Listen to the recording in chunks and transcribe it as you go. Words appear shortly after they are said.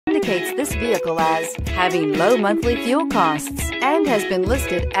indicates this vehicle as having low monthly fuel costs and has been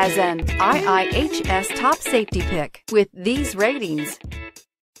listed as an IIHS top safety pick with these ratings.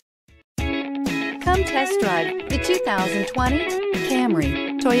 Come test drive the 2020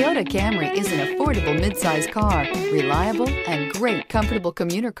 Camry. Toyota Camry is an affordable midsize car, reliable and great comfortable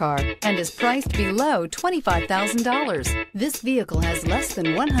commuter car, and is priced below $25,000. This vehicle has less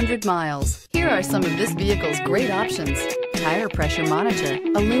than 100 miles. Here are some of this vehicle's great options: tire pressure monitor,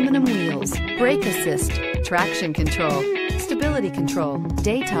 aluminum wheels, brake assist, traction control, stability control,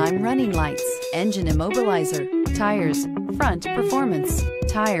 daytime running lights, engine immobilizer, tires, front performance,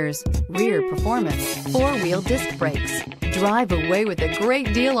 tires, rear performance, four-wheel disc brakes. Drive away with a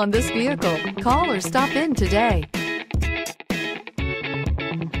great deal on this vehicle. Call or stop in today.